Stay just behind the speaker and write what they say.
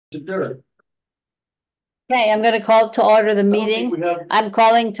Sure. Okay, I'm going to call to order the meeting. I'm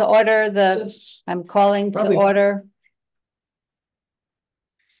calling to order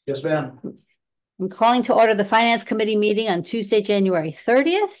Yes, ma'am. I'm calling to order the Finance Committee meeting on Tuesday, January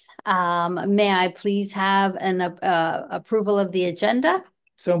 30th. May I please have an approval of the agenda?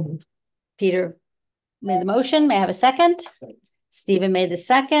 So Peter made the motion. May I have a second? Stephen made the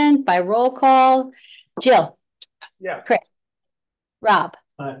second by roll call. Jill, yeah. Chris, Rob,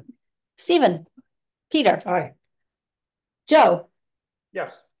 Aye. Stephen, Peter, Aye. Joe.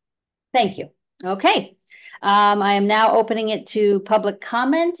 Yes. Thank you. Okay. I am now opening it to public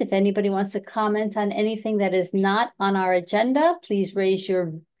comment. If anybody wants to comment on anything that is not on our agenda, please raise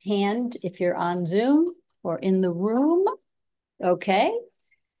your hand if you're on Zoom or in the room. Okay.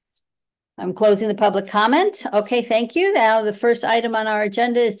 I'm closing the public comment. Okay, thank you. Now, the first item on our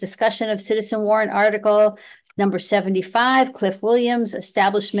agenda is discussion of citizen warrant article number 75, Cliff Williams,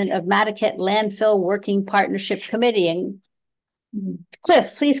 establishment of Mattocket Landfill Working Partnership Committee. And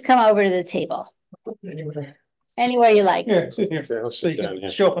Cliff, please come over to the table. Anywhere you like. Yeah, sit here. So you can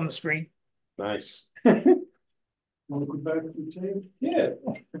show up on the screen. Nice. Want to go back to the table? Yeah.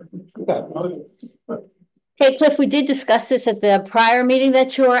 Okay, Cliff, we did discuss this at the prior meeting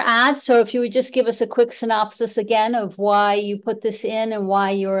that you were at. So if you would just give us a quick synopsis again of why you put this in and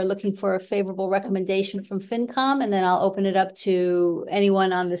why you're looking for a favorable recommendation from FinCom, and then I'll open it up to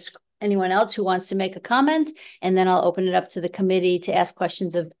anyone else who wants to make a comment, and then I'll open it up to the committee to ask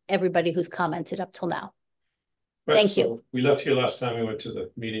questions of everybody who's commented up till now. Thank you. We left here last time we went to the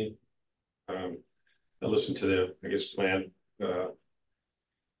meeting. I listened to their, plan.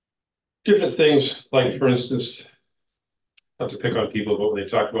 Different things, like for instance, not to pick on people, but when they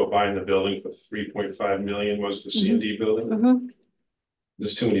talked about buying the building for 3.5 million was the C&D building. Mm-hmm.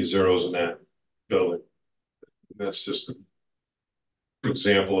 There's too many zeros in that building. That's just an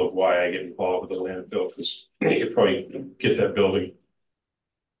example of why I get involved with the landfill, because you could probably get that building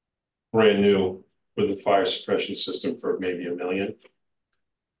brand new with a fire suppression system for maybe $1 million.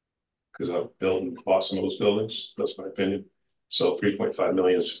 Because I've built and bought some of those buildings. That's my opinion. So 3.5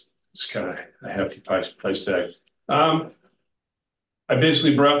 million is it's kind of a hefty price tag. I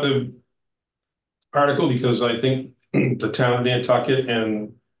basically brought the article because I think the town of Nantucket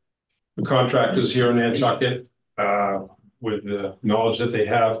and the contractors here in Nantucket, with the knowledge that they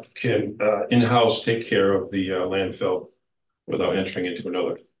have, can in-house take care of the landfill without entering into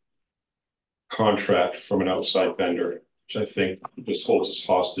another contract from an outside vendor, which I think just holds us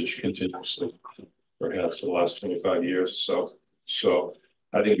hostage continuously, perhaps for the last 25 years. So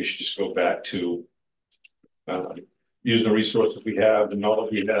I think we should just go back to using the resources we have, the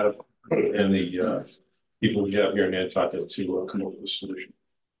knowledge we have, and the people we have here in Nantucket to come up with a solution.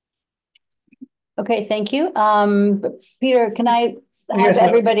 Okay, thank you. Peter, can I have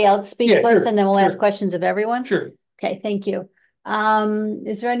everybody else speak first, and then we'll ask questions of everyone? Sure. Okay, thank you.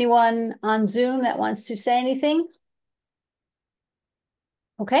 Is there anyone on Zoom that wants to say anything?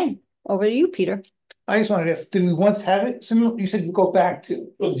 Okay, over to you, Peter. I just wanted to ask, did we once have it? You said you go back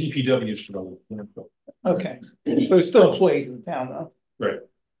to. Well, DPW is from landfill. Okay. So there's still employees in the town, though. Right.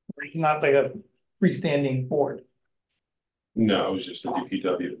 Not like a freestanding board. No, it was just the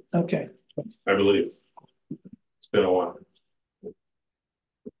DPW. Okay. I believe. It's been a while.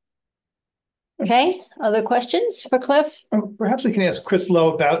 Okay, other questions for Cliff? Perhaps we can ask Chris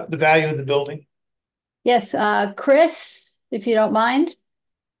Lowe about the value of the building. Yes, Chris, if you don't mind.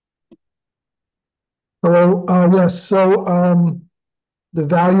 Hello, yes, so the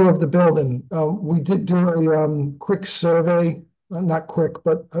value of the building, we did do a quick survey, not quick,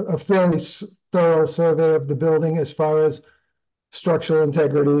 but a fairly thorough survey of the building as far as structural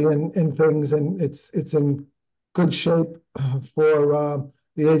integrity and things, and it's in good shape for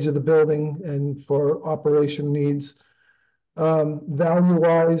the age of the building and for operation needs.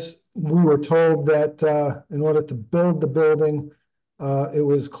 Value-wise, we were told that in order to build the building, it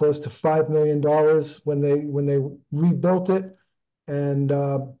was close to $5 million when they rebuilt it, and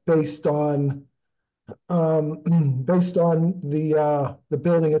based on the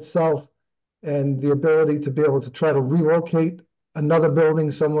building itself and the ability to be able to try to relocate another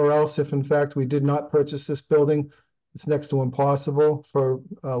building somewhere else, if in fact we did not purchase this building, it's next to impossible for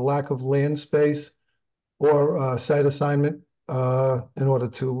lack of land space or site assignment in order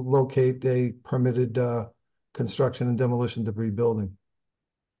to locate a permitted construction and demolition debris building.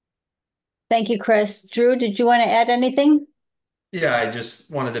 Thank you, Chris. Drew, did you want to add anything? Yeah, I just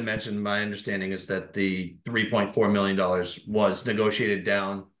wanted to mention my understanding is that the $3.4 million was negotiated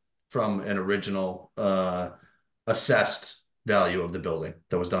down from an original assessed value of the building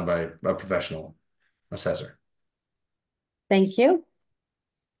that was done by a professional assessor. Thank you.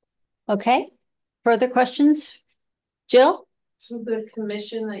 Okay, further questions? Jill? So the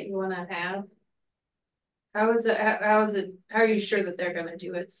commission that you wanna have. How is it, how are you sure that they're gonna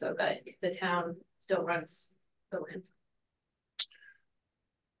do it so that the town still runs the land?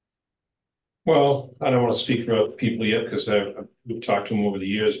 Well, I don't want to speak for other people yet because we've talked to them over the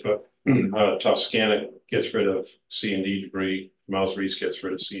years, but Toscana gets rid of C&D debris. Miles Reese gets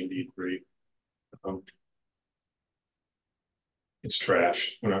rid of C&D debris. It's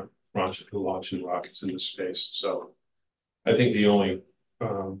trash. We're not launching rockets into space. So I think the only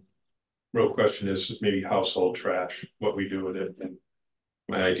real question is maybe household trash, what we do with it. And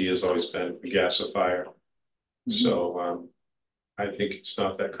my idea has always been a gasifier. So I think it's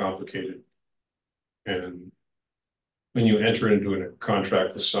not that complicated. And when you enter into a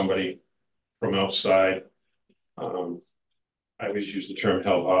contract with somebody from outside, I always use the term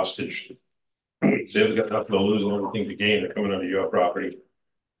held hostage. They've got nothing to lose and everything to gain. They're coming onto your property.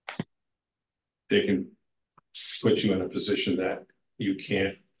 They can put you in a position that you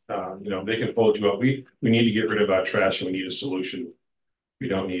can't, they can hold you up. We need to get rid of our trash and we need a solution. We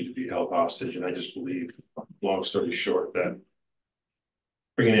don't need to be held hostage. And I just believe, long story short, that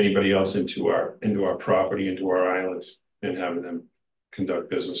bringing anybody else into our property, into our island, and having them conduct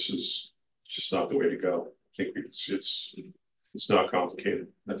business is just not the way to go. I think it's not complicated.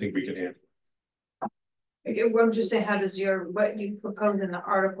 I think we can handle it. Okay, well, I'm just saying, how does what you propose in the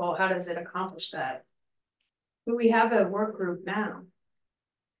article, how does it accomplish that? We have a work group now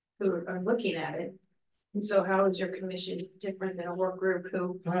who are looking at it. And so how is your commission different than a work group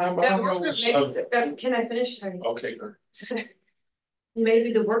who? That work group can I finish? Sorry. Okay, good.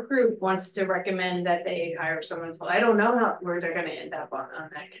 Maybe the work group wants to recommend that they hire someone. I don't know where they're gonna end up on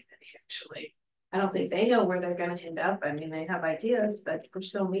that committee, actually. I don't think they know where they're gonna end up. I mean, they have ideas, but we're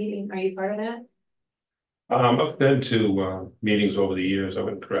still meeting. Are you part of that? I've been to meetings over the years. I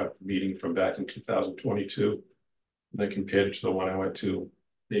went and grabbed a meeting from back in 2022. And I compared it to the one I went to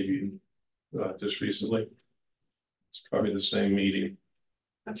maybe just recently. It's probably the same meeting.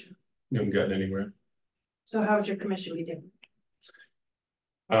 Gotcha. You haven't gotten anywhere. So how would your commission be doing?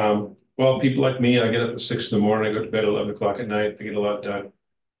 Well, people like me, I get up at 6 in the morning, I go to bed at 11 o'clock at night, I get a lot done.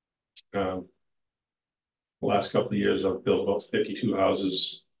 The last couple of years, I've built about 52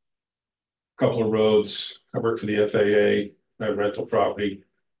 houses, a couple of roads. I work for the FAA, I have rental property.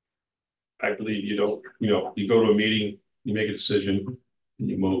 I believe you go to a meeting, you make a decision, and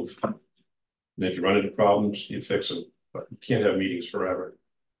you move. And if you run into problems, you fix them, but you can't have meetings forever.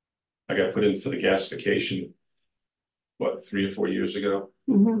 I got put in for the gasification, 3 or 4 years ago.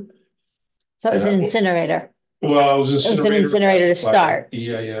 So it was an incinerator. Well, it was an incinerator to start.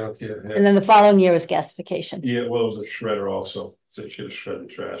 Yeah, okay. And then the following year was gasification. Yeah, well, it was a shredder also. They should have shredded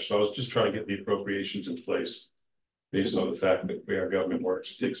trash. So I was just trying to get the appropriations in place based on the fact that the way our government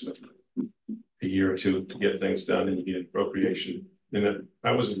works, it takes a year or two to get things done and you get appropriation. And then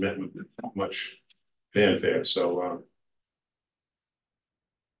I wasn't met with much fanfare. So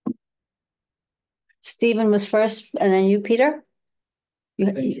Stephen was first and then you, Peter?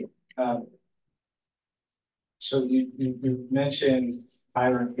 Thank you. So you mentioned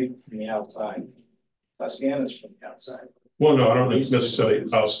hiring people from the outside. Toscana's from the outside. well, no, I don't necessarily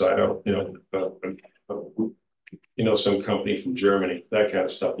outside. Some company from Germany, that kind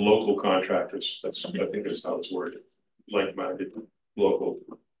of stuff. Local contractors. I think that's how it's worded. Like-minded, local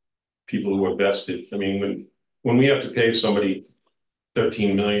people who are vested. I mean, when we have to pay somebody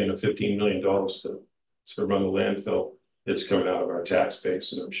 $13 million or $15 million to run the landfill, it's coming out of our tax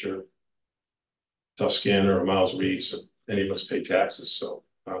base, and I'm sure Toscana or Miles Reese or any of us pay taxes, so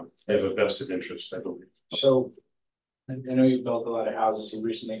I have a vested interest, I believe. So I know you built a lot of houses. You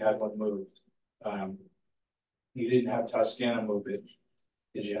recently had one moved. You didn't have Toscana move it.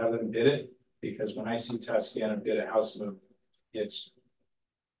 Did you have them bid it? Because when I see Toscana bid a house move, it's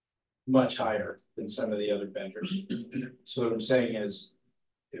much higher than some of the other vendors. So what I'm saying is,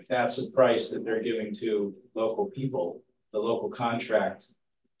 if that's the price that they're giving to local people, the local contract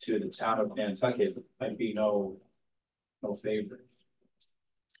to the town of Nantucket might be no favor.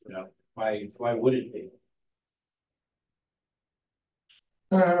 Why would it be?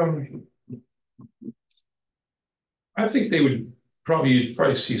 I think they would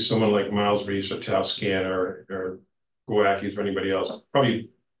probably see someone like Miles Reese or Toscana or Gowackis or anybody else probably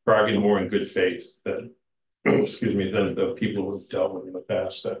bargain more in good faith than than the people who have dealt with in the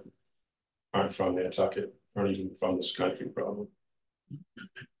past that aren't from Nantucket, aren't even from this country, probably.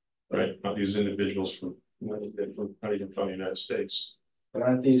 Right? Not these individuals not even from the United States. But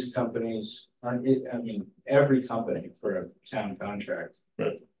aren't these companies, every company for a town contract,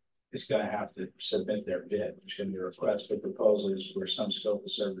 right, is gonna have to submit their bid, which can be a request for proposals for some scope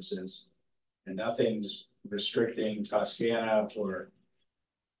of services. And nothing's restricting Toscana or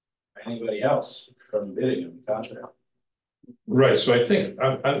anybody else from bidding on the contract. Right, so I think,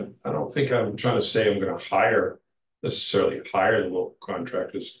 I don't think I'm trying to say I'm gonna necessarily hire the local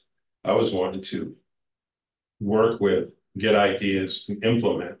contractors. I was wanting to work with, get ideas, and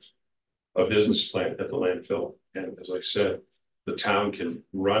implement a business plan at the landfill. And as I said, the town can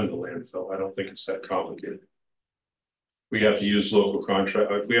run the landfill. I don't think it's that complicated. We have to use local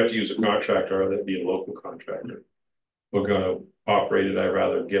contract, we have to use a contractor, or that'd be a local contractor. We're gonna operate it, I'd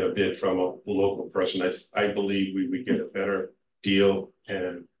rather get a bid from a local person. I believe we would get a better deal,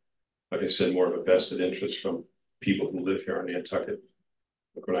 and like I said, more of a vested interest from people who live here in Nantucket.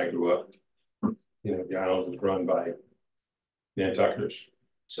 Like when I grew up, you know, the island was run by Nantucketers.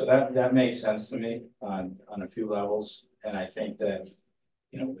 So that makes sense to me on a few levels, and I think that,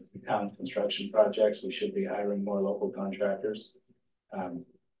 you know, with the town construction projects, we should be hiring more local contractors.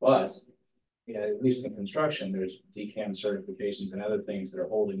 But, you know, at least in construction, there's DCAM certifications and other things that are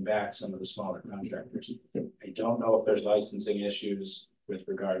holding back some of the smaller contractors. I don't know if there's licensing issues with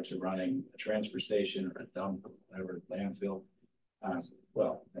regard to running a transfer station or a dump, whatever, landfill.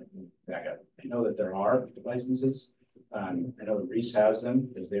 Well, back up. I know that there are licenses. I know Reese has them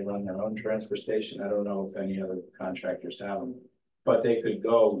because they run their own transfer station. I don't know if any other contractors have them, but they could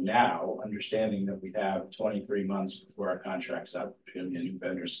go now, understanding that we have 23 months before our contract's up, should be a new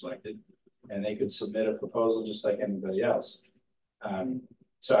vendor selected, and they could submit a proposal just like anybody else.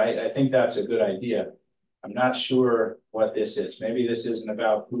 So I think that's a good idea. I'm not sure what this is. Maybe this isn't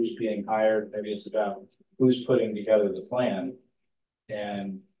about who's being hired. Maybe it's about who's putting together the plan.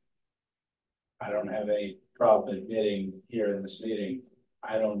 And I don't have any problem admitting here in this meeting,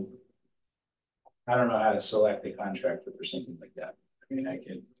 I don't know how to select a contractor for something like that. I mean, I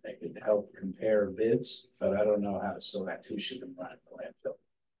could help compare bids, but I don't know how to select who should run the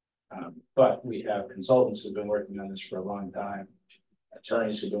landfill. But we have consultants who've been working on this for a long time,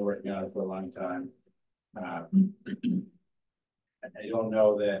 attorneys who've been working on it for a long time. I don't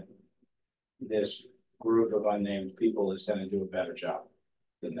know that this group of unnamed people is going to do a better job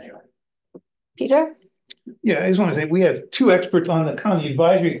than they are. Peter? Yeah, I just want to say, we have two experts on the county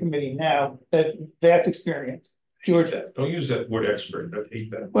advisory committee now that have vast experience. George, Don't use that word expert, I hate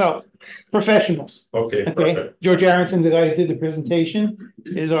that. well, professionals. Okay, Okay, perfect. George Aronson, the guy who did the presentation,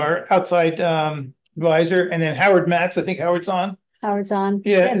 is our outside advisor, and then Howard Matz, I think Howard's on. Howard's on.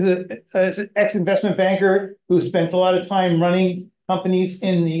 Yeah, is an ex-investment banker who spent a lot of time running companies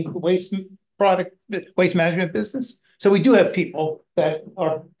in the waste management business. So we do have people that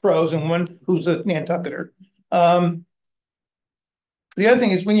are pros, and one who's a Nantucketer. The other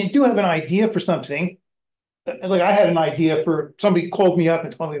thing is, when you do have an idea for something, like I had an idea for, somebody called me up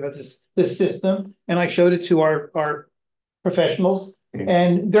and told me about this system, and I showed it to our professionals,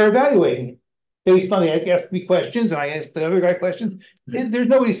 and they're evaluating it based on I asked me questions, and I asked the other guy questions. There's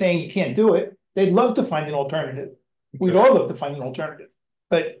nobody saying you can't do it. They'd love to find an alternative. We'd all love to find an alternative,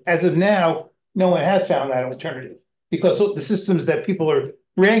 but as of now, no one has found that alternative, because the systems that people are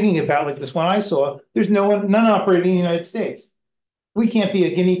bragging about, like this one I saw, there's none operating in the United States. We can't be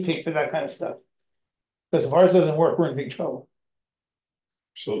a guinea pig for that kind of stuff, because if ours doesn't work, we're in big trouble.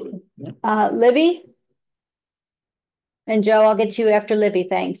 Absolutely. Libby? And Joe, I'll get to you after Libby,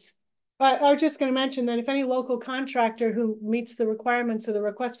 thanks. I was just going to mention that if any local contractor who meets the requirements of the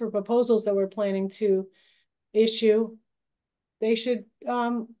request for proposals that we're planning to issue, they should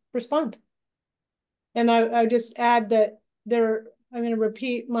respond. And I just add that I'm going to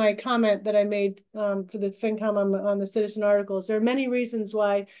repeat my comment that I made for the FinCom on the citizen articles. There are many reasons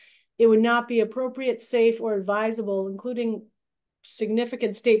why it would not be appropriate, safe, or advisable, including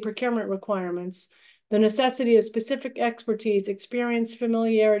significant state procurement requirements, the necessity of specific expertise, experience,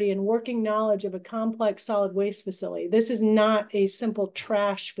 familiarity, and working knowledge of a complex solid waste facility. This is not a simple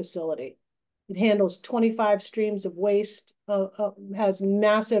trash facility. It handles 25 streams of waste, has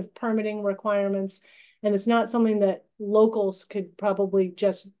massive permitting requirements, and it's not something that locals could probably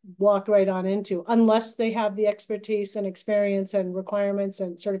just walk right on into unless they have the expertise and experience and requirements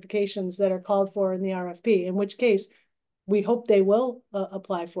and certifications that are called for in the RFP, in which case we hope they will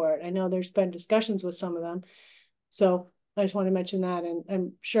apply for it. I know there's been discussions with some of them. So I just want to mention that, and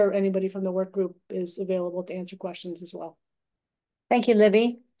I'm sure anybody from the work group is available to answer questions as well. Thank you,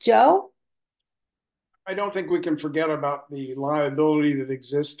 Libby. Joe? I don't think we can forget about the liability that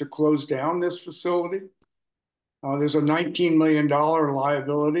exists to close down this facility. There's a $19 million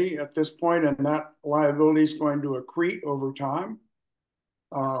liability at this point, and that liability is going to accrete over time.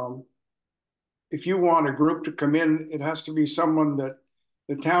 If you want a group to come in, it has to be someone that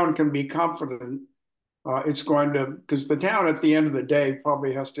the town can be confident it's going to, because the town at the end of the day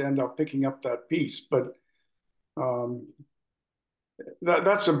probably has to end up picking up that piece, but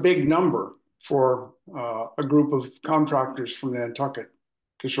that's a big number for a group of contractors from Nantucket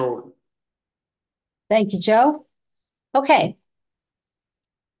to shoulder. Thank you, Joe. Okay.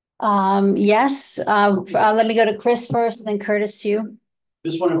 Yes, let me go to Chris first, and then Curtis, you.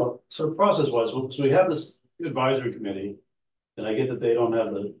 Just wondering about, so the process was, so we have this advisory committee, and I get that they don't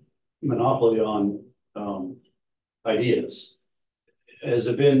have the monopoly on ideas. Has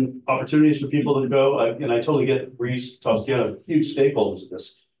there been opportunities for people to go? And I totally get Reese, Toscana, huge stakeholders in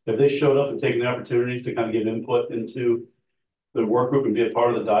this. Have they showed up and taken the opportunity to kind of give input into the work group and be a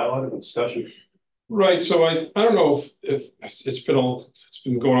part of the dialogue and discussion? Right, so I don't know if it's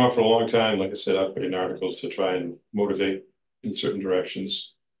been going on for a long time. Like I said, I've put in articles to try and motivate in certain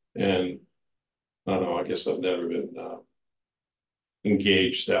directions, and I don't know, I guess I've never been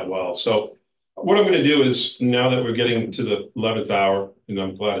engaged that well. So what I'm going to do is, now that we're getting to the 11th hour, and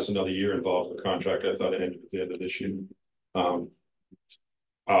I'm glad it's another year involved in the contract. I thought it ended at the end of this year.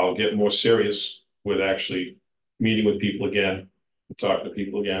 I'll get more serious with actually meeting with people again, talking to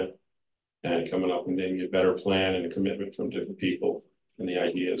people again, and coming up with maybe a better plan and a commitment from different people and the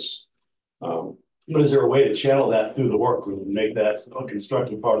ideas. But is there a way to channel that through the work group and make that a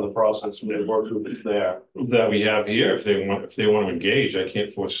constructive part of the process when the work group is there? That we have here, if they want to engage, I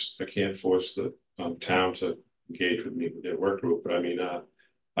can't force the town to engage with me with their work group. But I mean,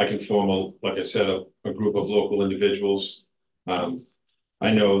 I can form like I said, a group of local individuals.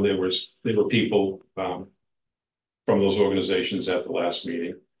 I know there were people from those organizations at the last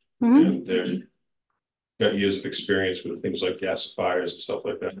meeting. Mm-hmm. And they've got years of experience with things like gasifiers and stuff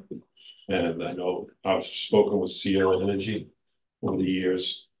like that. And I know I've spoken with Sierra Energy over the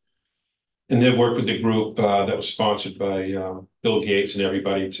years. And they've worked with the group that was sponsored by Bill Gates and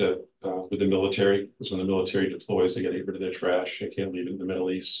everybody with the military. Because when the military deploys, they got to get rid of their trash. They can't leave it in the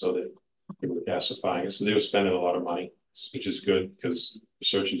Middle East, so they were gasifying it. So they were spending a lot of money, which is good, because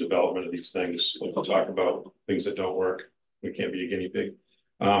research and development of these things, like we talk about things that don't work, we can't be a guinea pig.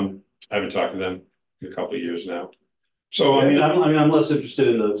 I haven't talked to them in a couple of years now. So I mean, I'm less interested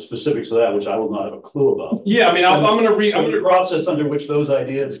in the specifics of that, which I will not have a clue about. Yeah, I mean, I'm going to read. I'm going to process under which those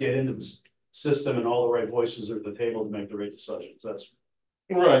ideas get into the system and all the right voices are at the table to make the right decisions. That's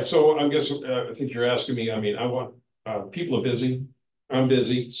right. So I guess I think you're asking me. I mean, I want people are busy. I'm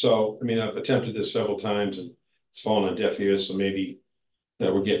busy, so I mean, I've attempted this several times and it's fallen on deaf ears. So maybe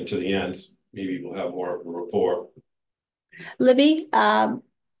that we're getting to the end. Maybe we'll have more of a rapport. Libby,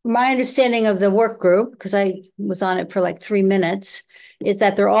 my understanding of the work group, because I was on it for like 3 minutes, is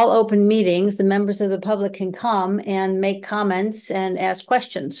that they're all open meetings. The members of the public can come and make comments and ask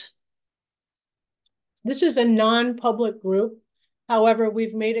questions. This is a non-public group. However,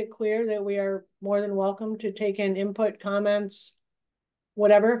 we've made it clear that we are more than welcome to take in input, comments,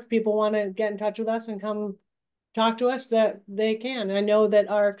 whatever. If people want to get in touch with us and come talk to us, that they can. I know that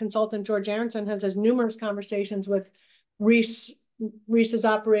our consultant, George Aronson, has numerous conversations with Reese's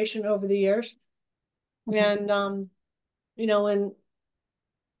operation over the years. And, you know, and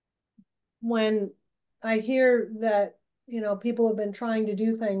when I hear that, you know, people have been trying to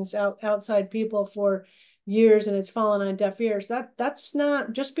do things outside people for years and it's fallen on deaf ears, that's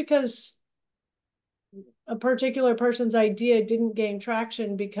not just because a particular person's idea didn't gain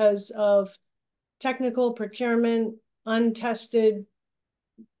traction because of technical procurement, untested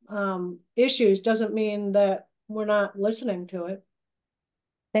issues, doesn't mean that we're not listening to it.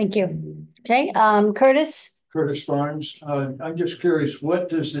 Thank you. Okay, Curtis? Curtis Farms. I'm just curious, what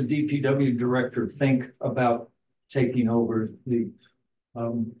does the DPW director think about taking over the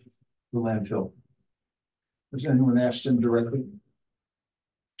landfill? Has anyone asked him directly?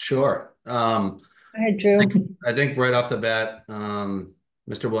 Sure. Go ahead, Drew. I think right off the bat,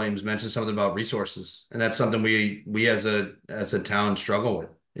 Mr. Williams mentioned something about resources, and that's something we as a town struggle with,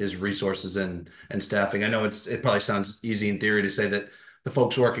 is resources and staffing. I know it probably sounds easy in theory to say that the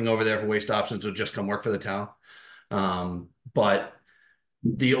folks working over there for Waste Options will just come work for the town. But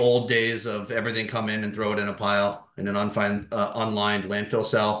the old days of everything come in and throw it in a pile in an unlined landfill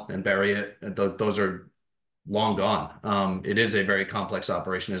cell and bury it, those are long gone. It is a very complex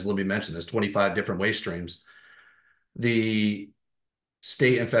operation. As Libby mentioned, there's 25 different waste streams. The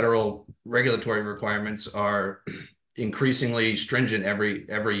state and federal regulatory requirements are increasingly stringent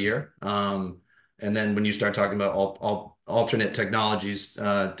every year. And then when you start talking about alternate technologies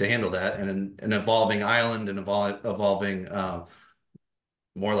to handle that, and an evolving island and evolving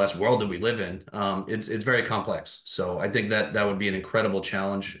more or less world that we live in, it's very complex. So I think that would be an incredible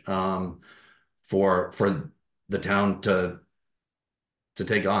challenge for the town to to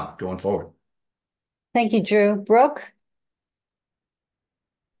take on going forward. Thank you, Drew. Brooke?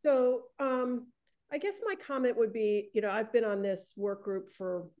 So, I guess my comment would be, I've been on this work group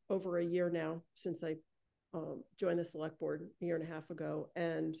for over a year now, since I joined the select board a year and a half ago.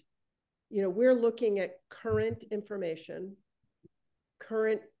 And, we're looking at current information,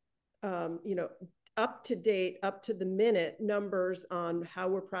 current, up to date, up to the minute numbers on how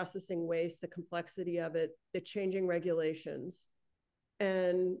we're processing waste, the complexity of it, the changing regulations.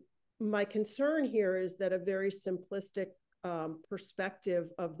 And my concern here is that a very simplistic perspective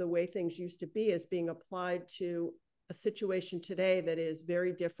of the way things used to be is being applied to a situation today that is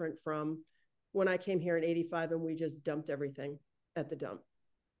very different from when I came here in '85 and we just dumped everything at the dump.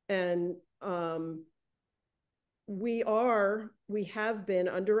 And we have been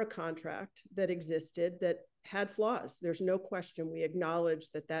under a contract that existed that had flaws. There's no question. We acknowledge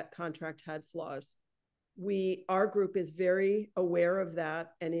that contract had flaws. Our group is very aware of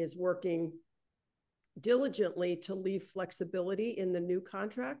that and is working diligently to leave flexibility in the new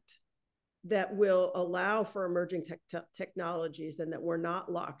contract that will allow for emerging technologies, and that we're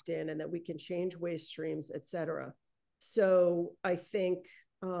not locked in, and that we can change waste streams, et cetera. So I think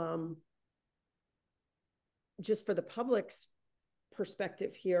just for the public's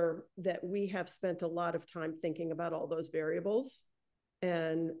perspective here, that we have spent a lot of time thinking about all those variables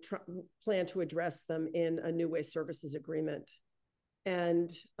and plan to address them in a new waste services agreement.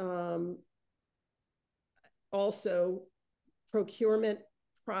 And also, procurement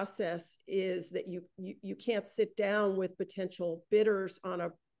process is that you can't sit down with potential bidders on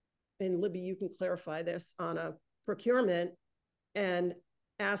and Libby, you can clarify this, on a procurement and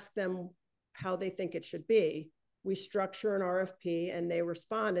ask them how they think it should be. We structure an RFP and they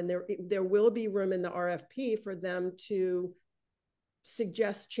respond, and there will be room in the RFP for them to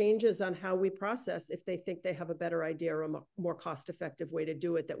suggest changes on how we process if they think they have a better idea or a more cost-effective way to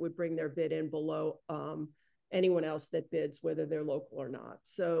do it that would bring their bid in below anyone else that bids, whether they're local or not.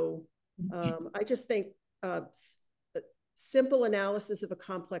 So I just think simple analysis of a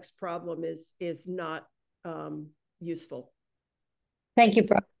complex problem is not useful. Thank you,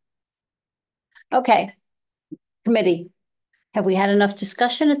 Brooke. Okay. Committee, have we had enough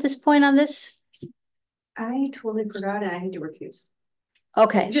discussion at this point on this? I totally forgot and I need to recuse.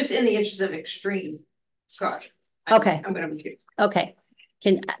 Okay. Just in the interest of extreme caution. Okay. I'm gonna recuse. Okay.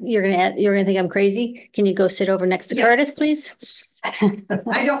 You're gonna think I'm crazy? Can you go sit over next to Curtis, please?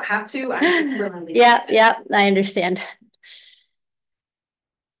 I don't have to. I'm really Yeah, I understand.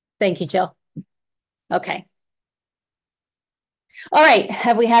 Thank you, Jill. Okay. All right,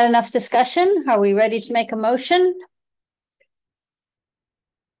 have we had enough discussion? Are we ready to make a motion?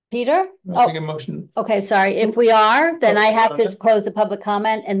 Peter? I'll make a motion. Okay, sorry. If we are, then I have to close the public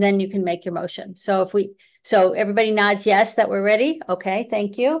comment and then you can make your motion. So so everybody nods yes that we're ready. Okay,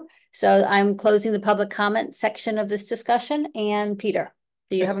 thank you. So I'm closing the public comment section of this discussion. And Peter,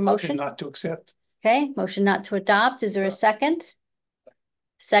 do you have a motion? Not to accept. Okay, motion not to adopt. Is there a second?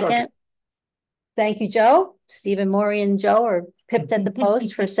 Second. Thank you, Joe. Stephen, Maury, and Joe are pipped at the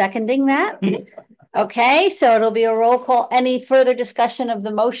post for seconding that. Okay, so it'll be a roll call. Any further discussion of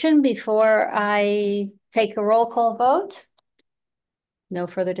the motion before I take a roll call vote? No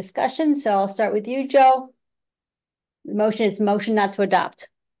further discussion, so I'll start with you, Joe. The motion is motion not to adopt.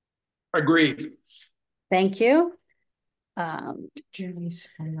 Agreed. Thank you. Jeremy's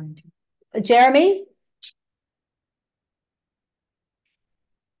Jeremy?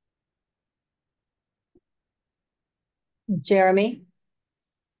 Jeremy?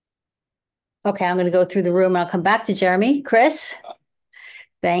 Okay, I'm going to go through the room and I'll come back to Jeremy. Chris?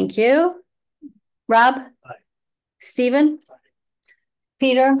 Thank you. Rob? Aye. Stephen?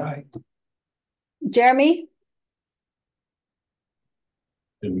 Peter? Aye. Jeremy?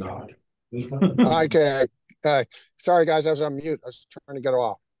 Did not. Okay. Sorry, guys, I was on mute. I was trying to get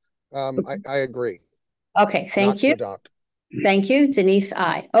off. I agree. Okay, Not thank to you. adopt. Thank you. Denise,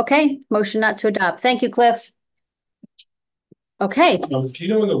 aye. Okay, motion not to adopt. Thank you, Cliff. Okay, Do you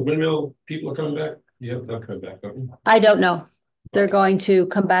know when the windmill people are coming back? Yeah, they're coming back, don't you? I don't know. They're going to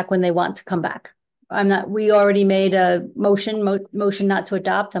come back when they want to come back. We already made a motion not to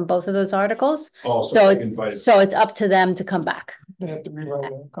adopt on both of those articles. Oh, So invited. it's up to them to come back. They have to rewrite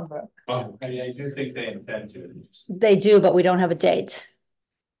it and come back. Oh, I do think they intend to. They do, but we don't have a date.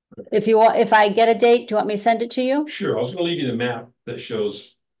 If I get a date, do you want me to send it to you? sure. I was gonna leave you the map that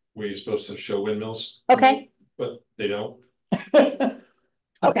shows where you're supposed to show windmills. Okay. But they don't.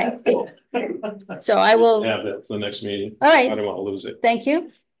 Okay. So I will, Have that for the next meeting. all I right, don't want to lose it. thank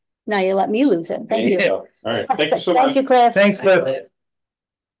you. Now you let me lose it. Thank you. All right, thank you so much. Thank you, Cliff. Thanks, Cliff.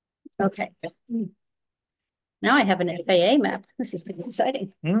 Okay. Now I have an FAA map. This is pretty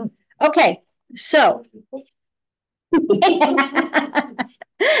exciting. Hmm. Okay, so. Wouldn't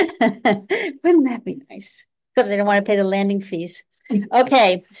that be nice? Except they don't want to pay the landing fees.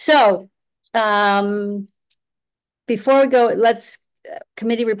 Okay, so, before we go,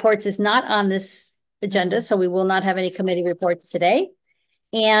 committee reports is not on this agenda, so we will not have any committee reports today.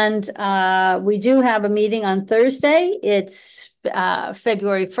 And we do have a meeting on Thursday. It's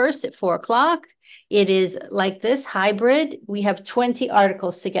February 1st at 4 o'clock. It is like this hybrid. We have 20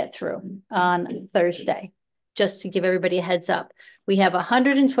 articles to get through on Thursday, just to give everybody a heads up. We have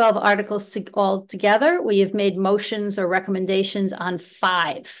 112 articles all together. We have made motions or recommendations on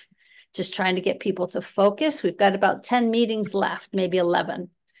 5. Just trying to get people to focus. We've got about 10 meetings left, maybe 11.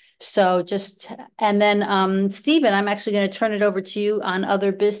 So and then Stephen, I'm actually going to turn it over to you on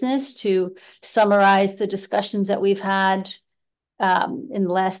other business to summarize the discussions that we've had in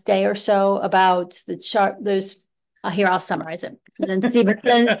the last day or so about the chart. I'll summarize it. And then Stephen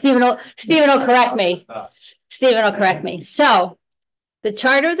will correct me. Stephen will correct me. So the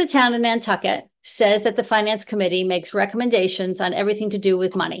charter of the town of Nantucket says that the finance committee makes recommendations on everything to do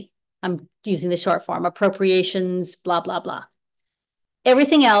with money. I'm using the short form, appropriations, blah, blah, blah.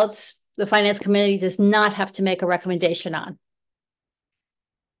 Everything else, the finance committee does not have to make a recommendation on.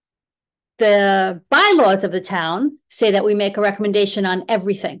 The bylaws of the town say that we make a recommendation on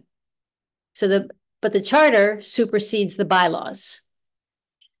everything. But the charter supersedes the bylaws.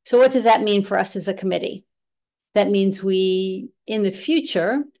 So what does that mean for us as a committee? That means we, in the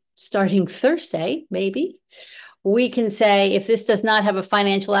future, starting Thursday, maybe, we can say if this does not have a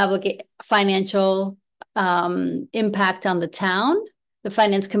financial impact on the town, the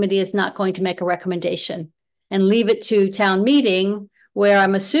finance committee is not going to make a recommendation and leave it to town meeting, where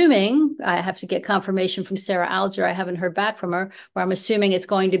I'm assuming, I have to get confirmation from Sarah Alger, I haven't heard back from her, where I'm assuming it's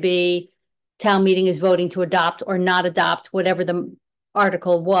going to be town meeting is voting to adopt or not adopt whatever the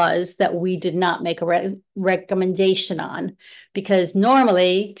article was that we did not make a recommendation on, because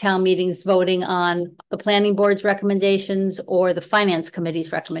normally town meeting's voting on the planning board's recommendations or the finance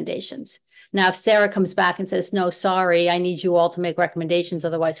committee's recommendations. Now, if Sarah comes back and says, no, sorry, I need you all to make recommendations,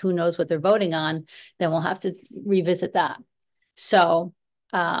 otherwise who knows what they're voting on, then we'll have to revisit that. So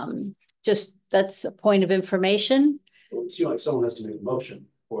just that's a point of information. It seems like someone has to make a motion,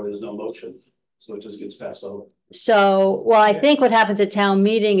 or there's no motion, so it just gets passed over. So, well, I think what happens at town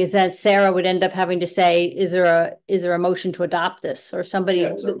meeting is that Sarah would end up having to say, is there a motion to adopt this, or somebody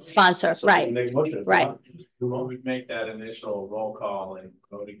sponsor, right? Make a motion. Right. Well, we'd make that initial roll call and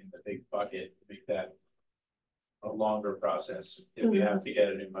voting in the big bucket, make that a longer process if we have to get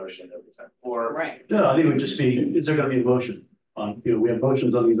a new motion every time. Or Right. No, I think it would just be, is there gonna be a motion on, we have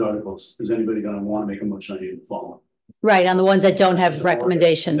motions on these articles. Is anybody gonna want to make a motion on the following? Right, on the ones that don't have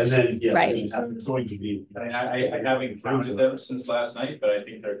recommendations. And then, yeah, Right. it's going to be. I haven't counted them since last night, but I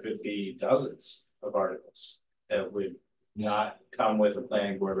think there could be dozens of articles that would not come with a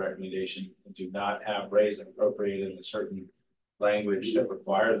planning board recommendation and do not have raised and appropriated in a certain language that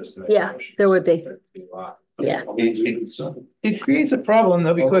require this. Yeah, there would be. There'd be a lot. Yeah. It creates a problem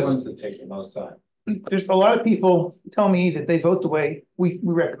though, Those because ones that take the most time. there's a lot of people tell me that they vote the way we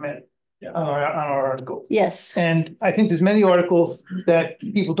recommend Yeah. on our article. Yes. And I think there's many articles that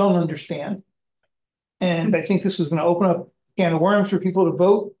people don't understand. And I think this was gonna open up a can of worms for people to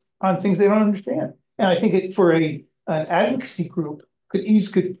vote on things they don't understand. And I think it for an advocacy group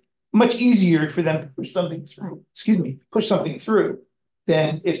could much easier for them to push something through,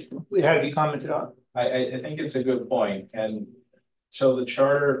 than if it had to be commented on. I think it's a good point. And so the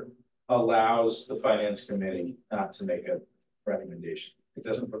charter allows the finance committee not to make a recommendation. It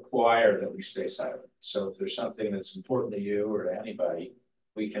doesn't require that we stay silent. So if there's something that's important to you or to anybody,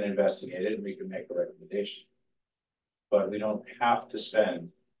 we can investigate it and we can make a recommendation. But we don't have to spend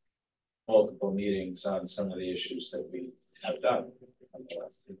multiple meetings on some of the issues that we have done in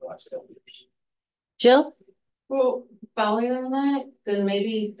the last couple of years. Jill? Well, following on that, then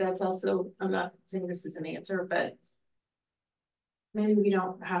maybe that's also, I'm not saying this is an answer, but maybe we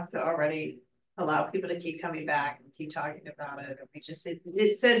don't have to already allow people to keep coming back and keep talking about it. We just said,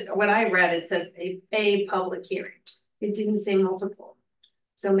 it said, when I read, it said a public hearing. It didn't say multiple.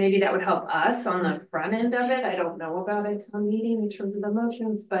 So maybe that would help us on the front end of it. I don't know about a town meeting in terms of the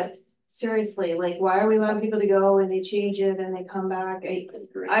motions, but seriously, like, why are we allowing people to go and they change it and they come back? I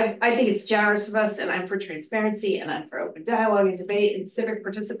think it's generous of us, and I'm for transparency and I'm for open dialogue and debate and civic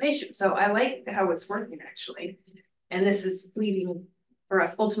participation. So I like how it's working actually. And this is leading for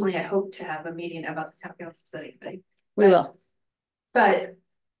us. Ultimately, I hope to have a meeting about the town council study committee. We will. But,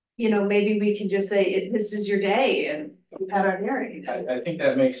 you know, maybe we can just say, this is your day and we've had our hearing. I think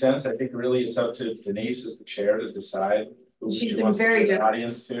that makes sense. I think really it's up to Denise as the chair to decide who She's she been wants to very give the good.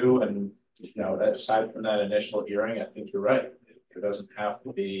 audience to, and, you know, that aside from that initial hearing, I think you're right. There doesn't have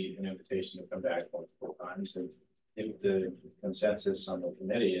to be an invitation to come back multiple times. And if the consensus on the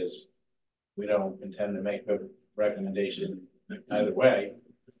committee is we don't intend to make a recommendation either way,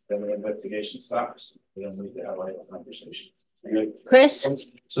 then the investigation stops. We don't need to have a conversation. Chris?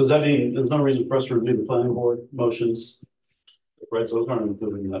 So does that mean there's no reason for us to review the planning board motions? Right, those aren't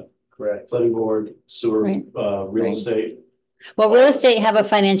included in that. Correct. Planning board, sewer, Right. real Right. estate. Well, real estate have a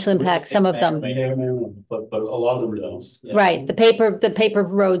financial impact, some of them. But a lot of them don't. Yeah. Right, the paper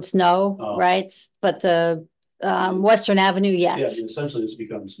roads, no, Oh. right? But the Western Avenue, Yeah, yes. essentially this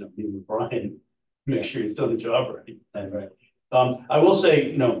becomes, you know, you and Brian, make sure he's done the job right. Anyway, I will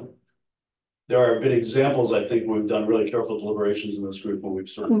say, you know, there have been examples, I think, we've done really careful deliberations in this group, where we've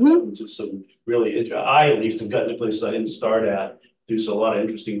sort of gotten into some really, I at least have gotten to places I didn't start at. There's a lot of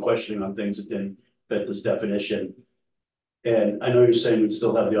interesting questioning on things that didn't fit this definition. And I know you're saying we'd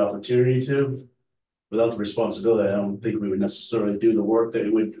still have the opportunity to, without the responsibility, I don't think we would necessarily do the work that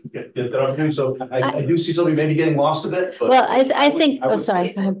it would get that opportunity. So I do see somebody maybe getting lost a bit, but. Well, I think, I oh, would sorry,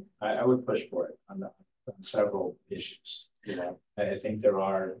 push go ahead. I would push for it on several issues. You know, I think there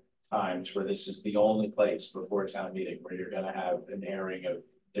are times where this is the only place before a town meeting where you're gonna have an airing of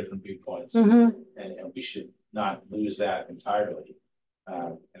different viewpoints. Mhm. And we should not lose that entirely.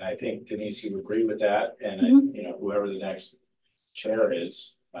 And I think Denise, you agree with that, and you know, whoever the next chair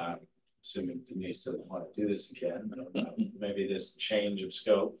is, assuming Denise doesn't want to do this again, I don't know, maybe this change of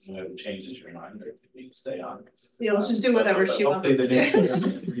scope, whatever changes your mind, or we can stay on. Yeah, let's just do whatever she wants. Hopefully the next chair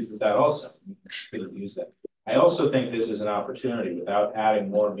agrees with that also. We'll use that. I also think this is an opportunity, without adding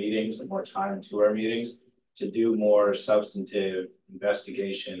more meetings and more time to our meetings, to do more substantive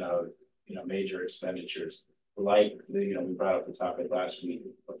investigation of, you know, major expenditures. Like, you know, we brought up the topic last week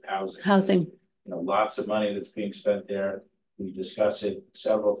of housing. Housing. You know, lots of money that's being spent there. We discuss it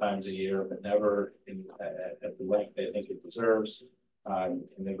several times a year, but never at the length I think it deserves. And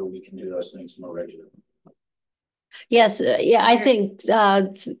maybe we can do those things more regularly. Yes, yeah, I think,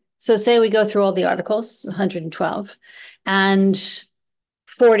 so say we go through all the articles, 112, and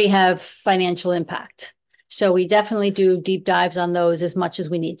 40 have financial impact. So we definitely do deep dives on those as much as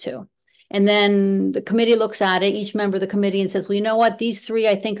we need to. And then the committee looks at it, each member of the committee, and says, well, you know what, these three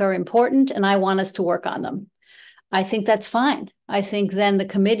I think are important and I want us to work on them. I think that's fine. I think then the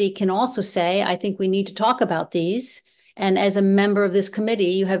committee can also say, I think we need to talk about these. And as a member of this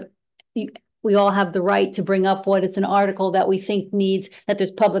committee, we all have the right to bring up what it's an article that we think needs, that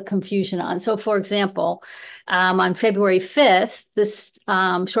there's public confusion on. So for example, on February 5th, this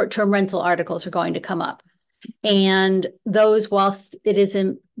short-term rental articles are going to come up. And those, whilst it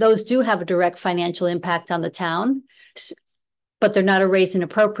isn't, those do have a direct financial impact on the town, but they're not a raised and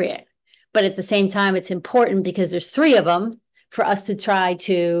appropriate. But at the same time, it's important because there's three of them for us to try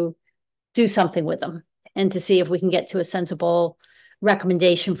to do something with them and to see if we can get to a sensible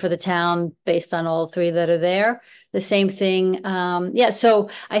recommendation for the town based on all three that are there. The same thing, yeah, so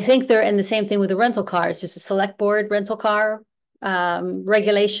I think they're, and the same thing with the rental cars. There's a select board rental car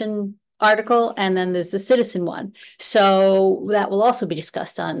regulation article, and then there's the citizen one. So that will also be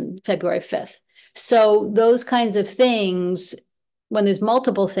discussed on February 5th. So those kinds of things, when there's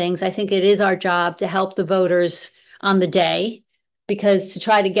multiple things, I think it is our job to help the voters on the day, because to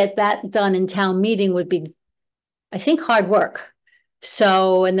try to get that done in town meeting would be, I think, hard work.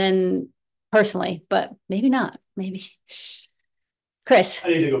 So, and then personally, but maybe not, maybe. Chris. I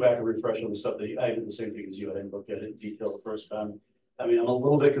need to go back and refresh on the stuff that I did the same thing as you. I didn't look at it in detail the first time. I mean, I'm a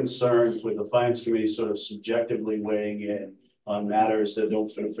little bit concerned with the finance committee sort of subjectively weighing in on matters that don't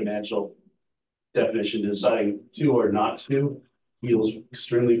fit a financial definition, deciding to or not to feels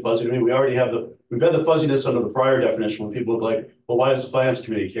extremely fuzzy to me. We already have we've had the fuzziness under the prior definition when people look like, well, why does the finance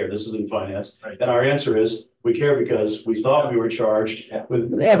committee care? This isn't finance. Right. And our answer is, we care because we thought we were charged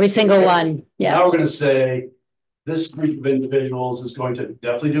with every single one. Yeah. Now we're going to say this group of individuals is going to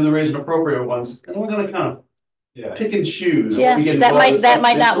definitely do the raise and appropriate ones, and we're going to kind of pick and choose. Yeah, that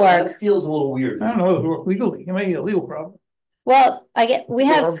might not work. That feels a little weird. I don't know, legally, it might be a legal problem. Well, we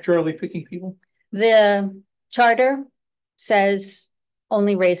have arbitrarily picking people. The charter says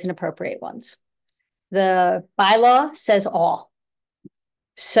only raise and appropriate ones. The bylaw says all.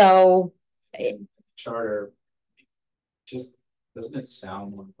 So Charter, just doesn't it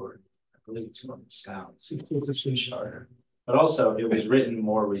sound more important? I believe it's more sounds. Charter, but also it was written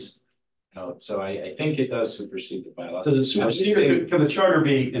more recently. So I think it does supersede the bylaw. Does it supersede? Can the charter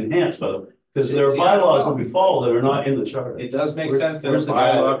be enhanced by the way? Because there are bylaws that we follow that are not in the charter. It does make Where's- sense that where's the the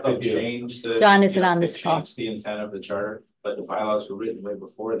bylaw bylaw could up here? change the. John isn't you know, on could this call. change the intent of the charter, but the bylaws were written way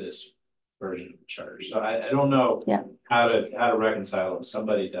before this version of the charter. So I don't know. Yeah. How to reconcile them.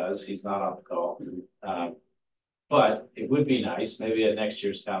 Somebody does, he's not on the call. But it would be nice, maybe at next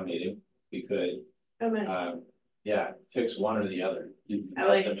year's town meeting, we could, yeah, fix one or the other. I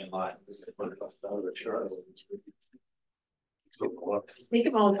like- Them in line. Think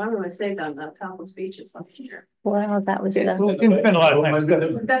of all the time when I saved on the top of speeches last year. Well, that was We the, didn't spend a lot of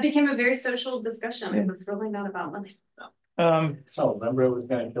time. That became a very social discussion. It was really not about money. So. So remember it was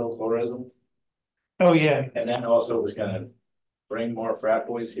gonna kill tourism, Oh, yeah. and then also it was gonna bring more frat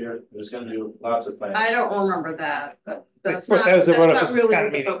boys here. It was gonna do lots of things. I don't remember that, but that's That not, was that's a not wonderful really town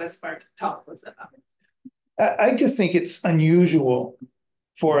what the meeting. focus part talk was about. I just think it's unusual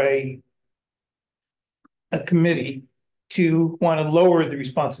for a committee to want to lower the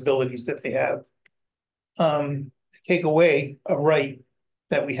responsibilities that they have. Take away a right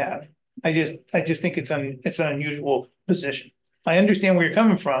that we have. I just think it's an unusual position. I understand where you're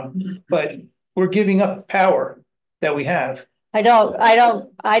coming from, but we're giving up power that we have. I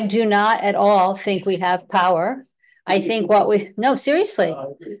do not at all think we have power. I think no, seriously.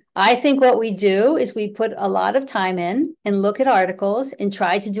 I think what we do is we put a lot of time in and look at articles and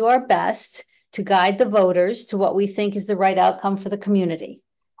try to do our best to guide the voters to what we think is the right outcome for the community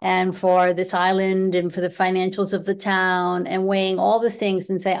and for this island and for the financials of the town, and weighing all the things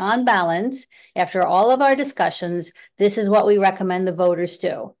and say, on balance, after all of our discussions, this is what we recommend the voters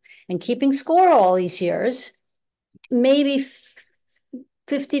do. And keeping score all these years, maybe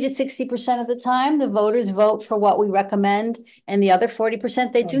 50 to 60% of the time, the voters vote for what we recommend, and the other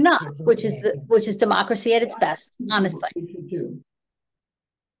 40% they do not, which is democracy at its best, honestly.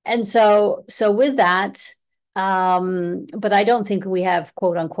 And so with that, but I don't think we have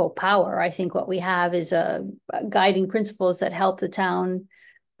quote unquote power. I think what we have is guiding principles that help the town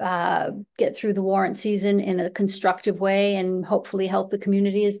get through the warrant season in a constructive way and hopefully help the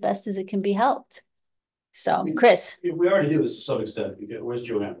community as best as it can be helped. So, Chris. We already do this to some extent. Where's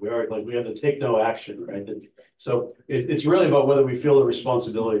Joanne? We have to take no action, right? So it's really about whether we feel the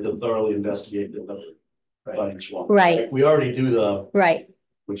responsibility to thoroughly investigate the by each one. Right. We already do the. Right.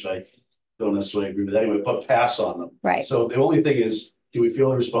 Which I don't necessarily agree with anyway, but pass on them. Right. So the only thing is, do we feel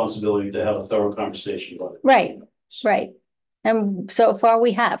the responsibility to have a thorough conversation about it? Right. Right. And so far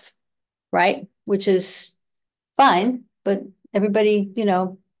we have, right? Which is fine, but everybody,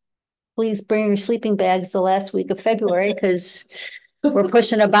 please bring your sleeping bags the last week of February, because we're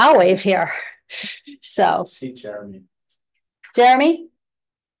pushing a bow wave here. So. See Jeremy. Jeremy?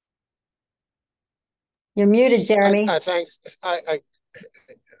 You're muted, Jeremy. Thanks.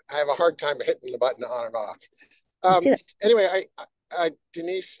 I have a hard time hitting the button on and off. Anyway,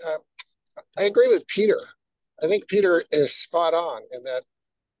 Denise, I agree with Peter. I think Peter is spot on in that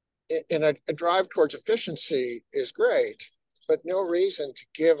in a drive towards efficiency is great, but no reason to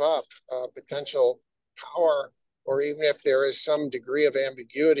give up potential power, or even if there is some degree of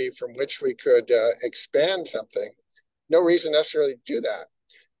ambiguity from which we could expand something, no reason necessarily to do that.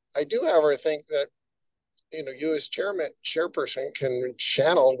 I do, however, think that you as chairperson can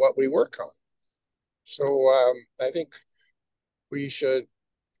channel what we work on. So I think we should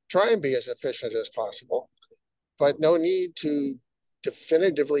try and be as efficient as possible, but no need to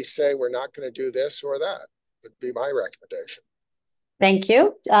definitively say we're not going to do this or that would be my recommendation. Thank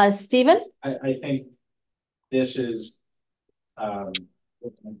you. Stephen? I think this is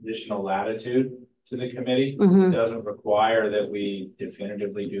additional latitude to the committee. It doesn't require that we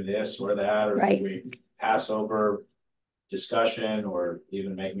definitively do this or that, or that we pass over discussion or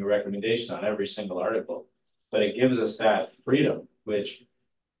even making a recommendation on every single article. But it gives us that freedom, which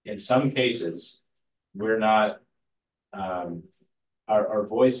in some cases we're not, our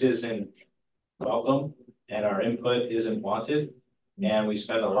voice isn't welcome and our input isn't wanted. And we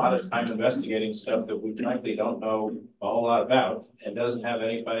spend a lot of time investigating stuff that we frankly don't know a whole lot about and doesn't have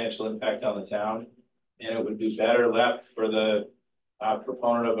any financial impact on the town. And it would be better left for the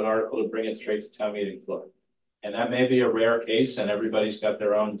proponent of an article to bring it straight to town meeting floor. And that may be a rare case, and everybody's got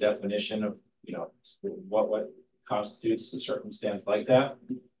their own definition of, what constitutes a circumstance like that.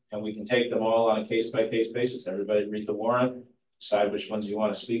 And we can take them all on a case-by-case basis. Everybody read the warrant, decide which ones you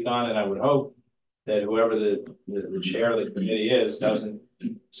want to speak on, and I would hope that whoever the chair of the committee is doesn't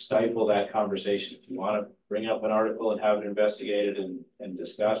stifle that conversation. If you want to bring up an article and have it investigated and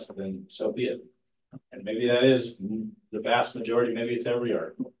discussed, then so be it. And maybe that is the vast majority, maybe it's every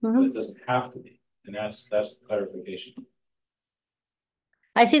article, but it doesn't have to be. And that's the clarification.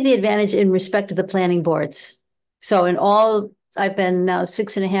 I see the advantage in respect to the planning boards. So I've been now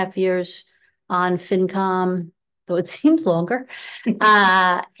 6.5 years on FinCom, though it seems longer.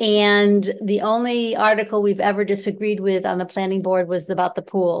 And the only article we've ever disagreed with on the planning board was about the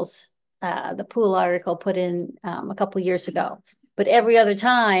pools. The pool article put in a couple of years ago. But every other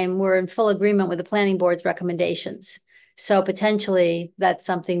time, we're in full agreement with the planning board's recommendations. So potentially, that's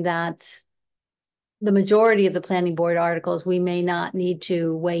something that the majority of the planning board articles, we may not need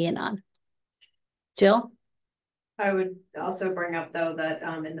to weigh in on. Jill? I would also bring up, though, that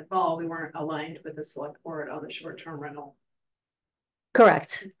in the fall, we weren't aligned with the select board on the short-term rental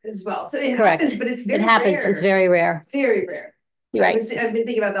Correct. as well. So it Correct. happens, but it's very It happens. rare. It's very rare. Very rare. You're right. I've been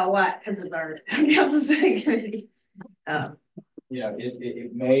thinking about that a lot because of our council study committee. You know,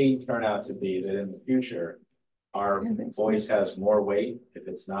 it may turn out to be that in the future, our voice has more weight if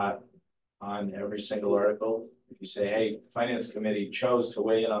it's not on every single article. If you say, hey, finance committee chose to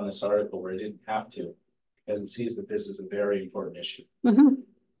weigh in on this article where it didn't have to, because it sees that this is a very important issue. Mm-hmm.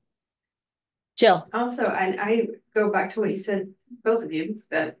 Jill? Also, I go back to what you said, both of you,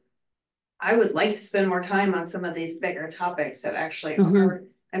 that I would like to spend more time on some of these bigger topics that actually are.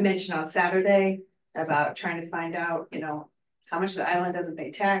 I mentioned on Saturday about trying to find out, you know, how much the island doesn't pay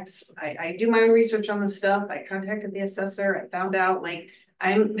tax. I do my own research on this stuff. I contacted the assessor. I found out, like,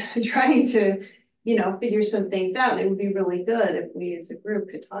 I'm trying to, you know, figure some things out. It would be really good if we as a group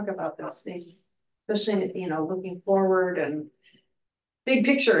could talk about those things, especially, you know, looking forward and big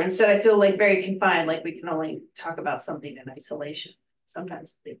picture. Instead, I feel like very confined, like we can only talk about something in isolation.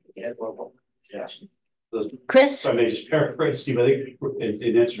 Sometimes they get a global discussion. Chris? If I may just paraphrase Steve, I think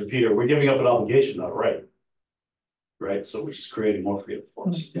in answer to Peter, we're giving up an obligation, though, right? Right, so we're just creating more freedom for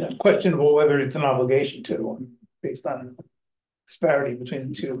us. Yeah. Questionable whether it's an obligation to, based on disparity between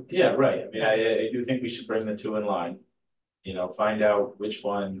the two. Yeah, right. I mean, I do think we should bring the two in line. You know, find out which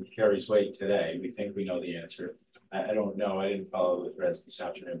one carries weight today. We think we know the answer. I don't know. I didn't follow the threads this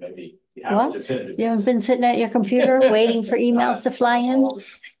afternoon. Maybe you have What? definitive. You haven't been sitting at your computer waiting for emails to fly in?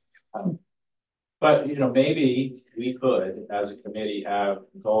 But, you know, maybe we could, as a committee, have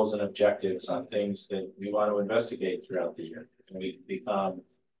goals and objectives on things that we want to investigate throughout the year. And we can become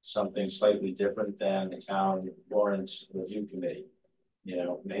something slightly different than the town warrant review committee. You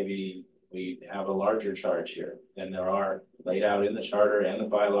know, maybe we have a larger charge here than there are laid out in the charter and the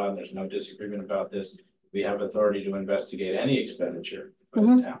bylaw, and there's no disagreement about this. We have authority to investigate any expenditure by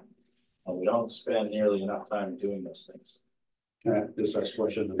the town. And we don't spend nearly enough time doing those things. Can I, this next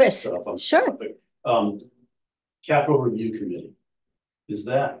question? Chris, sure. Capital Review Committee, is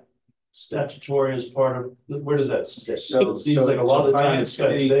that statutory as part of, where does that sit? So it seems like a lot of time it's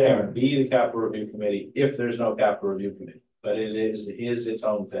spent there. Be the capital review committee if there's no capital review committee, but it is its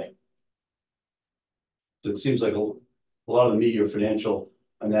own thing. So it seems like a lot of the media financial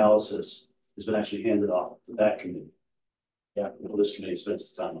analysis has been actually handed off to that committee. Yeah, well, this committee spends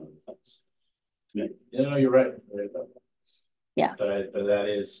its time on the things. You know, you're right. Yeah. But that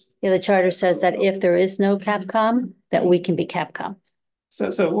is. Yeah, the charter says that if there is no Capcom, that we can be Capcom.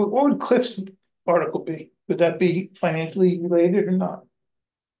 So what would Cliff's article be? Would that be financially related or not?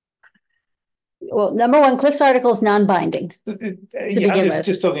 Well, number one, Cliff's article is non-binding. Yeah, I'm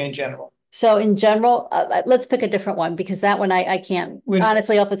just talking in general. So in general, let's pick a different one because that one I can't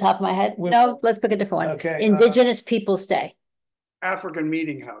honestly off the top of my head. No, let's pick a different one. Okay. Indigenous Peoples Day. African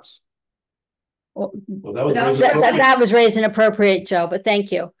Meeting House. Well, that was raised inappropriate, Joe, but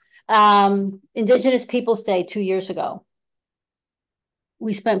thank you. Indigenous Peoples Day 2 years ago.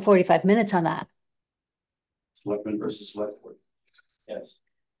 We spent 45 minutes on that. Selectmen versus select board. Yes.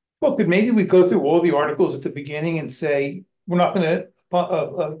 Well, could maybe we go through all the articles at the beginning and say, we're not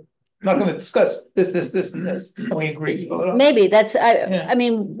gonna discuss this, and this, and we agree. Maybe that's, I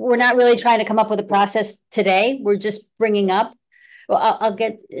mean, we're not really trying to come up with a process today. We're just bringing up. Well, I'll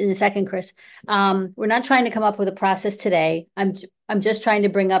get in a second, Chris. We're not trying to come up with a process today. I'm just trying to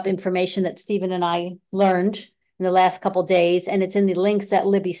bring up information that Stephen and I learned in the last couple of days, and it's in the links that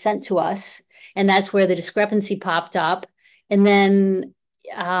Libby sent to us, and that's where the discrepancy popped up. And then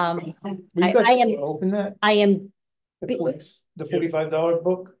I am the $45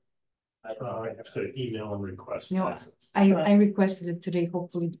 book. I have to email and request. No, I requested it today.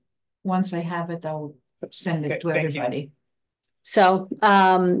 Hopefully, once I have it, I'll send it to everybody. So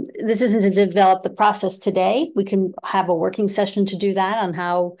this isn't to develop the process today. We can have a working session to do that on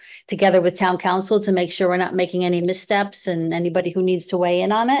how, together with town council, to make sure we're not making any missteps and anybody who needs to weigh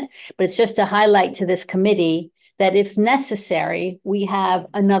in on it. But it's just to highlight to this committee that if necessary, we have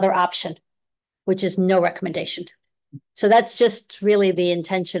another option, which is no recommendation. So that's just really the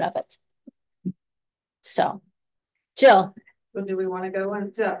intention of it. So, Jill. So do we want to go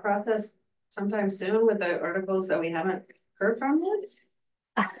into that process sometime soon with the articles that we haven't heard from yet?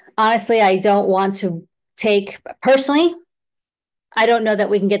 honestly, I don't want to personally, I don't know that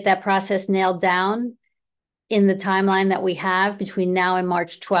we can get that process nailed down in the timeline that we have between now and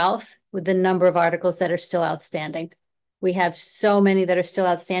March 12th with the number of articles that are still outstanding. We have so many that are still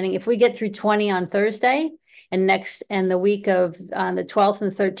outstanding. If we get through 20 on Thursday and the week of on the 12th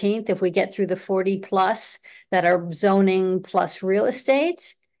and 13th, if we get through the 40 plus that are zoning plus real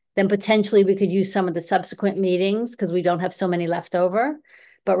estate, then potentially we could use some of the subsequent meetings because we don't have so many left over.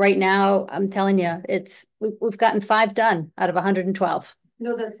 But right now, I'm telling you, we've gotten 5 done out of 112.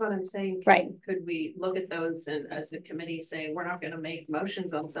 No, that's what I'm saying. Right. Could we look at those and as a committee say, we're not gonna make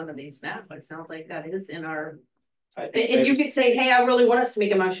motions on some of these now? It sounds like that is in our. And you could say, hey, I really want us to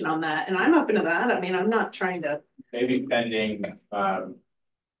make a motion on that, and I'm open to that. I mean, I'm not trying to. Maybe pending,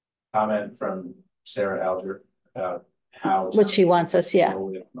 comment from Sarah Alger about how. What she wants us, yeah.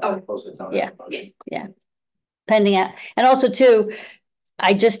 Yeah. Pending it. And also too,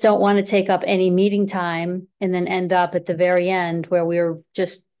 I just don't want to take up any meeting time and then end up at the very end where we're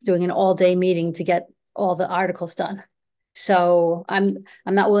just doing an all-day meeting to get all the articles done. So I'm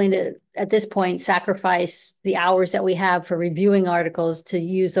not willing to, at this point, sacrifice the hours that we have for reviewing articles to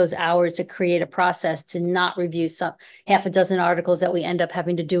use those hours to create a process to not review half a dozen articles that we end up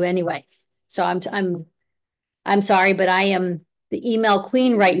having to do anyway. So I'm sorry, but I am the email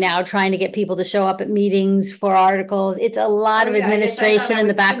queen right now, trying to get people to show up at meetings for articles. It's a lot of administration in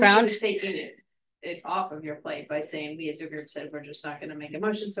the background. Taking it off of your plate by saying we as a group said we're just not going to make a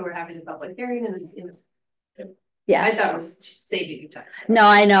motion, so we're having a public hearing, and yeah, I thought it was saving you time. No,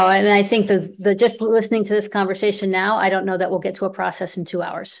 I know, and I think the just listening to this conversation now, I don't know that we'll get to a process in 2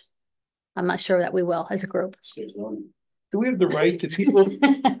 hours. I'm not sure that we will as a group. Do we have the right to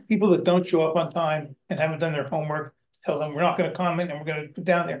people that don't show up on time and haven't done their homework? Tell them we're not going to comment and we're going to put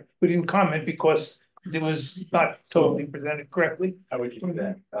down there. We didn't comment because it was not totally presented correctly. How would you do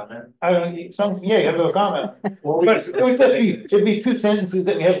that? Comment? I don't, you have a comment. But it'd be 2 sentences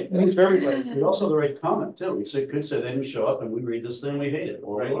that we have news for everybody. We also have the right to comment too. We could say they didn't show up and we read this thing, we hate it.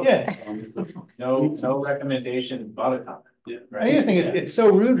 Or yeah. No recommendation but a comment. Yeah. Right. I just think it's so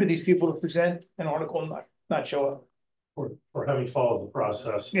rude for these people to present an article and not show up. Or having followed the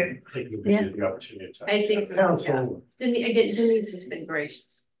process. Yeah. Taking Yeah. the opportunity to. I think Denise has been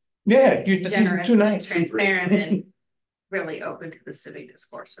gracious. Yeah, you're Generous, too nice. transparent, and really open to the civic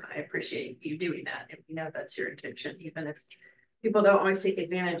discourse, and I appreciate you doing that. And we know that's your intention, even if people don't always take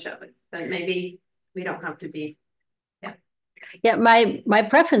advantage of it. But maybe we don't have to be. Yeah, my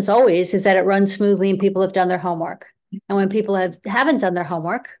preference always is that it runs smoothly and people have done their homework. And when people haven't done their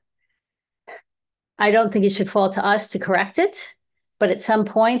homework, I don't think it should fall to us to correct it. But at some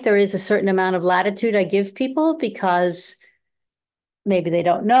point, there is a certain amount of latitude I give people because maybe they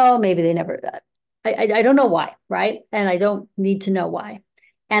don't know, maybe they never, I don't know why, right? And I don't need to know why.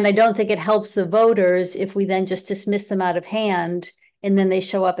 And I don't think it helps the voters if we then just dismiss them out of hand and then they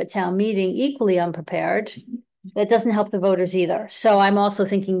show up at town meeting equally unprepared. That doesn't help the voters either. So I'm also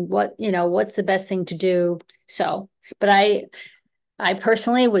thinking what's the best thing to do? So, but I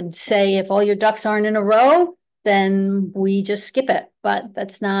personally would say if all your ducks aren't in a row, then we just skip it. But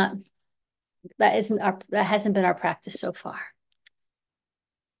that hasn't been our practice so far.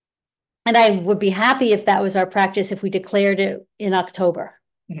 And I would be happy if that was our practice if we declared it in October.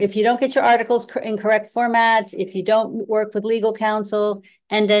 Mm-hmm. If you don't get your articles in correct formats, if you don't work with legal counsel,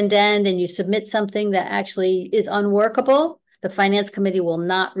 and you submit something that actually is unworkable, the finance committee will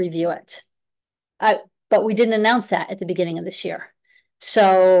not review it. But we didn't announce that at the beginning of this year.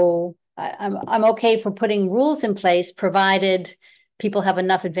 So I'm okay for putting rules in place, provided people have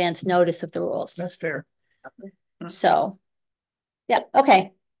enough advance notice of the rules. That's fair. So, yeah,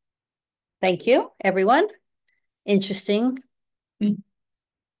 okay. Thank you, everyone. Interesting.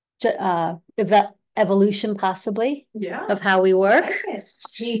 Evolution, possibly, of how we work. Okay.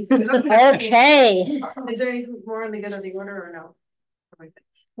 Is there anything more on the good of the order or no?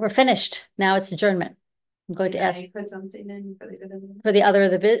 We're finished. Now it's adjournment. I'm going to ask put something in for the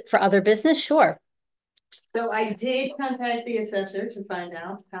good of for other business. Sure. So I did contact the assessor to find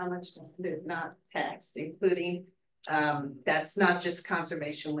out how much is not taxed, including that's not just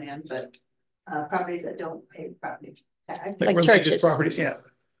conservation land, but properties that don't pay property tax, like churches. Properties, yeah.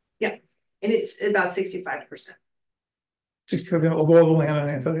 Yeah, and it's about 65%. 65% of all the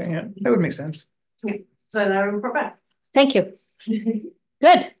land, yeah, that would make sense. Yeah, so that would report back. Thank you.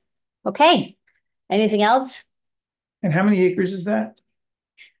 Good. Okay. Anything else? And how many acres is that?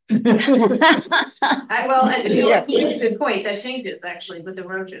 Well, at the good point, that changes actually with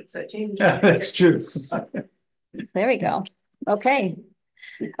erosion, so it changes. Yeah, that's true. There we go. Okay.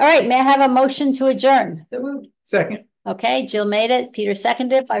 All right. May I have a motion to adjourn? So moved. Second. Okay, Jill made it. Peter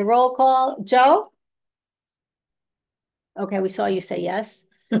seconded by roll call. Joe? Okay, we saw you say yes.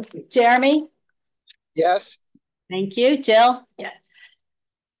 Jeremy? Yes. Thank you. Jill? Yes.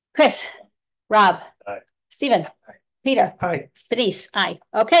 Chris? Rob? Aye. Stephen? Aye. Peter? Hi. Denise? Aye.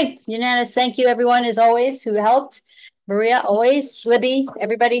 Okay, unanimous. Thank you, everyone, as always, who helped. Maria, always. Libby,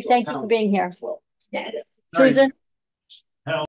 everybody, thank you for being here. Yeah, it is. Susan?